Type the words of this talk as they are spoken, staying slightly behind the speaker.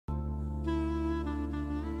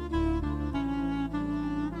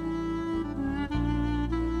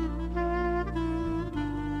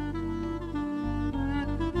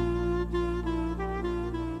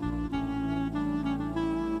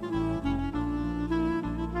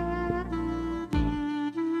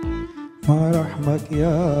ورحمك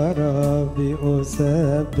يا ربي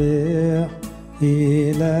أسبح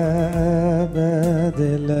إلى أبد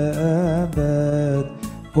الآباد،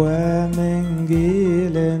 ومن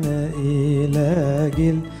جيل إلى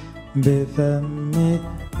جيل بفمي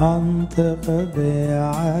أنطق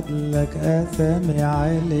بعدلك. أثمي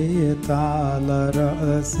عليت على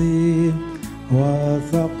رأسي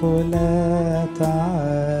وثقلت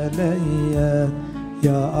علي،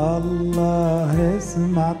 يا الله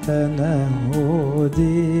اسمع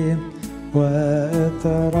تنهدي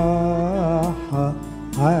واتراح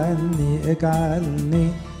عني. اجعلني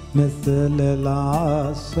مثل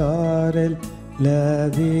العشار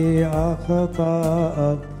الذي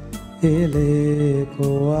أخطأ إليك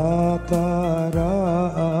وترأبت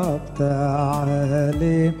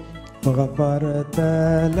عليه وغفرت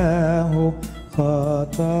له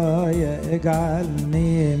خطايا.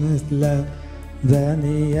 اجعلني مثل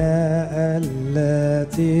ذنيا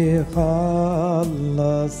التي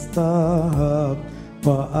خلصتها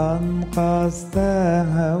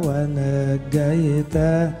وأنقذتها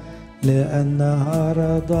ونجيتها، لأنها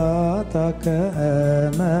رضاتك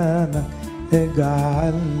أمامك.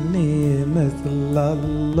 اجعلني مثل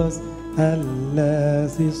اللص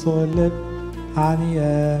الذي صلب عن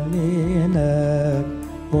يمينك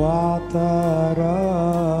واعترف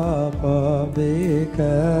بك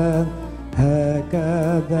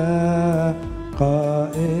هكذا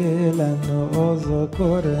قائلا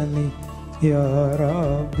اذكرني يا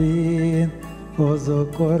ربي،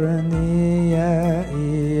 اذكرني يا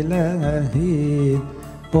إلهي،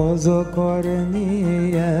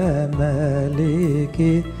 اذكرني يا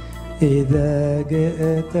مالكي، إذا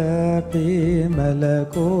جئت في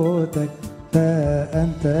ملكوتك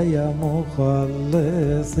فأنت يا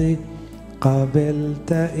مخلصي.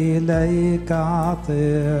 قبلت إليك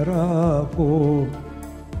اعترافه،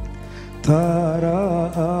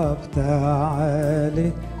 ترأفت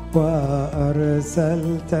عليه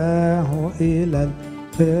وأرسلته إلى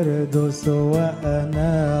الفردوس،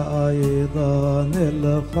 وأنا أيضا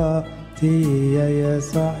الخطية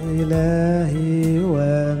يسوع إلهي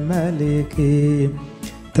وملكي.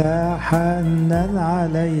 تحنن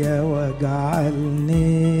علي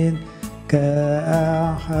واجعلني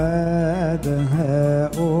كأحد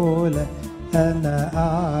هؤلاء، أنا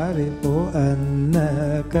أعرف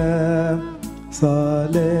أنك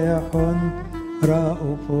صالح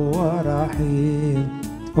رؤوف ورحيم.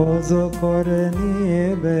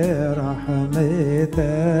 اذكرني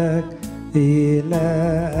برحمتك إلى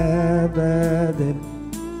أبد.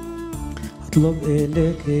 اطلب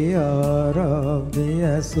إليك يا رب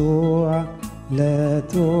يسوع، لا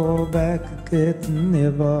تبكتني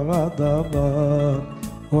بغضبك،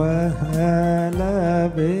 وهلا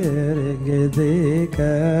برجليك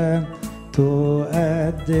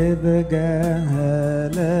تؤدب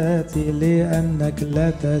جهالاتي، لأنك لا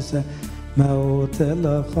تشاء موت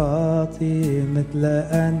الخاطي مثل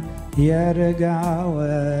أن يرجع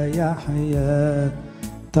ويحيا.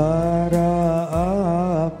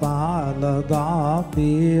 ترأف على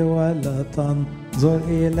ضعفي ولا تنظر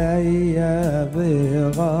إلي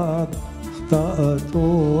بغضب. أخطأت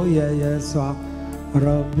يا يسوع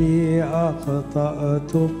ربي،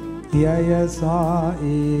 أخطأت يا يسوع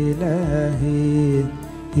إلهي.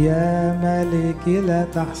 يا ملكي لا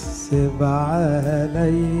تحسب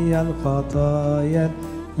علي الخطايا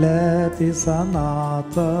التي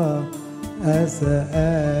صنعتها.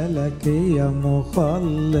 أسألك يا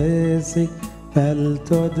مخلصي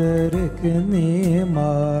فلتدركني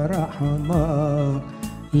مرحمك،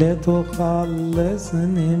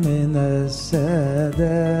 لتخلصني من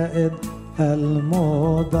الشدائد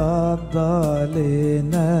المضادة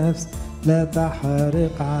لنفس. لا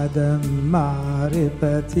تحرق عدم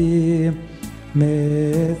معرفتي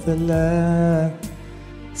مثل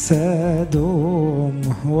سدوم،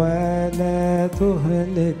 ولا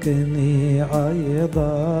تهلكني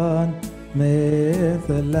أيضا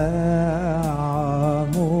مثل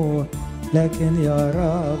عمور. لكن يا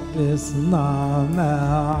رب اصنع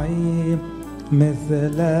معي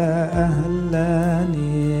مثل أهل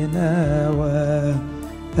نينوى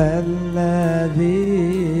الذين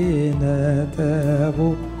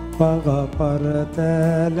تابوا وغفرت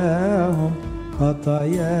لهم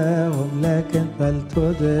خطاياهم. لكن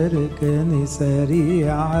فلتدركني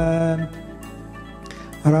سريعا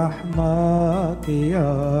رحمك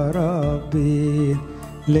يا ربي،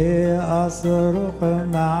 لأصرخ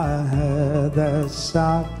مع هذا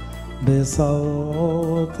الشعب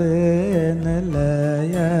بصوت لا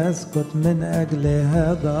يسكت. من أجل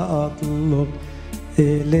هذا أطلب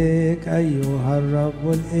إليك أيها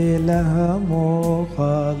الرب الإله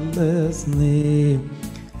مخلصني،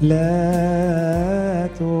 لا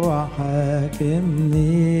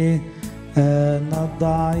تحاكمني أنا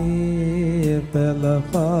الضعيف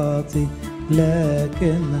الخاطي،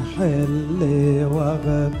 لكن حل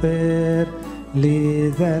واغفر لي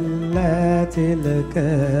ذلاتي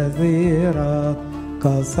الكثيرة،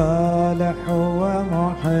 كصالح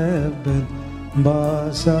ومحب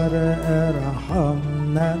البشر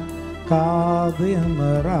ارحمنا كعظيم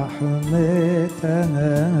رحمتنا.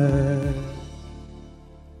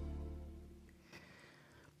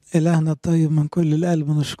 إلهنا الطيب، من كل القلب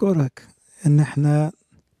نشكرك إن احنا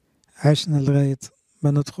عشنا لغاية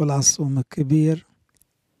ما ندخل على الصوم الكبير.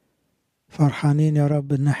 فرحانين يا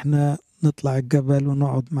رب إن احنا نطلع الجبل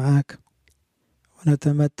ونقعد معاك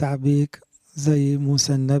ونتمتع بيك زي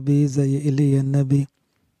موسى النبي، زي إيليا النبي،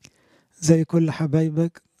 زي كل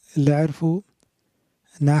حبايبك اللي عرفوا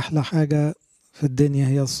إن أحلى حاجة في الدنيا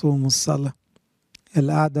هي الصوم والصلاة،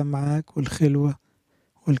 القعدة معاك والخلوة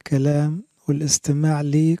والكلام والاستماع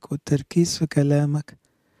ليك والتركيز في كلامك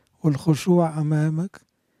والخشوع أمامك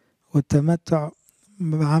والتمتع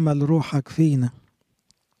بعمل روحك فينا.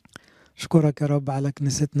 أشكرك يا رب على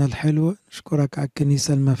كنيستنا الحلوة، أشكرك على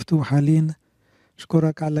الكنيسة المفتوحة لينا،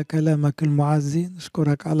 أشكرك على كلامك المعزي،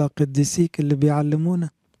 أشكرك على قديسيك اللي بيعلمونا،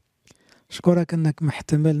 أشكرك أنك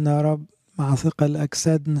محتملنا يا رب مع ثقل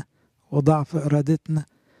أجسادنا وضعف إرادتنا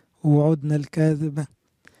ووعودنا الكاذبة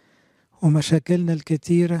ومشاكلنا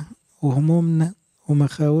الكتيرة وهمومنا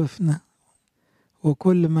ومخاوفنا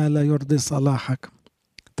وكل ما لا يرضي صلاحك.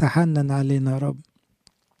 تحنن علينا يا رب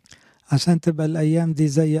عشان تبقى الأيام دي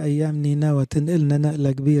زي أيام نينوى، تنقلنا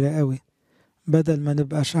نقلة كبيرة قوي، بدل ما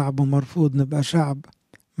نبقى شعب مرفوض نبقى شعب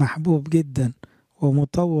محبوب جدا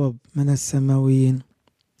ومطوب من السماويين.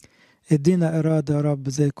 ادينا إرادة يا رب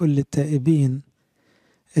زي كل التائبين،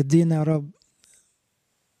 ادينا يا رب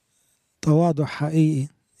تواضع حقيقي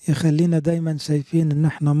يخلينا دايما شايفين ان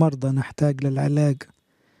احنا مرضى نحتاج للعلاج،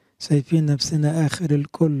 شايفين نفسنا آخر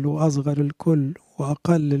الكل وأصغر الكل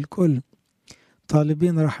وأقل الكل،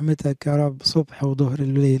 طالبين رحمتك يا رب صبح وظهر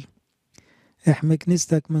الليل. احمي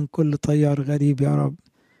كنيستك من كل طيار غريب يا رب،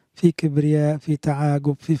 في كبرياء، في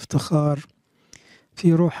تعاجب، في افتخار،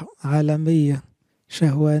 في روح عالمية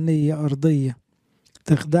شهوانية أرضية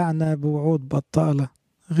تخدعنا بوعود بطالة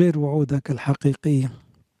غير وعودك الحقيقية.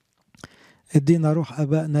 ادينا روح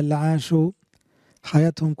أبائنا اللي عاشوا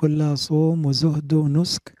حياتهم كلها صوم وزهد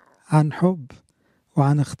ونسك عن حب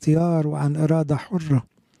وعن اختيار وعن إرادة حرة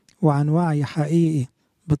وعن وعي حقيقي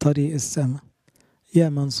بطريق السماء. يا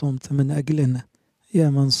من صمت من أجلنا، يا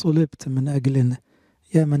من صلبت من أجلنا،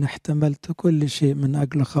 يا من احتملت كل شيء من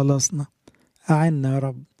أجل خلاصنا. أعنا يا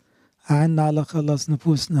رب، أعنا على خلاص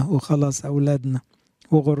نفوسنا وخلاص أولادنا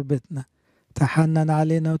وغربتنا. تحنن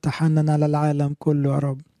علينا وتحنن على العالم كله يا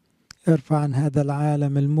رب. ارفع عن هذا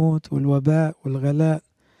العالم الموت والوباء والغلاء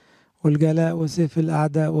والجلاء وسيف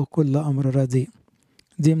الأعداء وكل أمر رديء.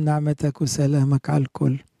 ديم نعمتك وسلامك على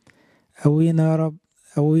الكل. قوينا يا رب،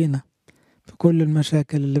 قوينا في كل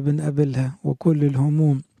المشاكل اللي بنقابلها وكل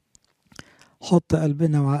الهموم. حط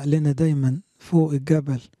قلبنا وعقلنا دايما فوق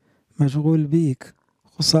الجبل مشغول بيك،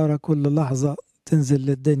 خسارة كل لحظة تنزل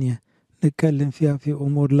للدنيا نتكلم فيها في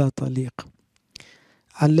أمور لا تليق.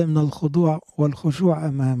 علمنا الخضوع والخشوع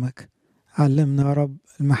أمامك، علمنا يا رب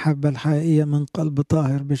المحبة الحقيقية من قلب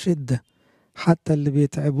طاهر بشدة، حتى اللي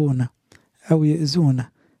بيتعبونا أو يأذونا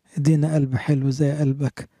ادينا قلب حلو زي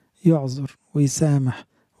قلبك، يعذر ويسامح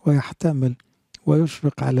ويحتمل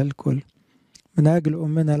ويشفق على الكل. من أجل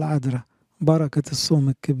أمنا العذراء بركة الصوم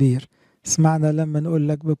الكبير اسمعنا لما نقول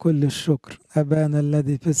لك بكل الشكر: أبانا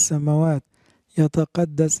الذي في السماوات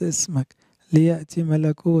يتقدس اسمك، ليأتي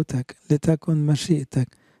ملكوتك، لتكن مشيئتك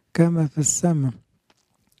كما في السماء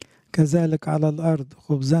كذلك على الأرض.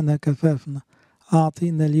 خبزنا كفافنا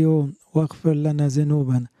أعطينا اليوم، واغفر لنا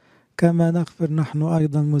ذنوبنا كما نغفر نحن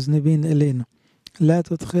أيضا مذنبين إلينا، لا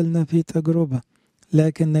تدخلنا في تجربة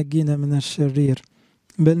لكن نجينا من الشرير،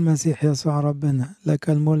 بالمسيح يسوع ربنا، لك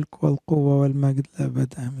الملك والقوة والمجد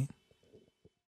الأبد آمين.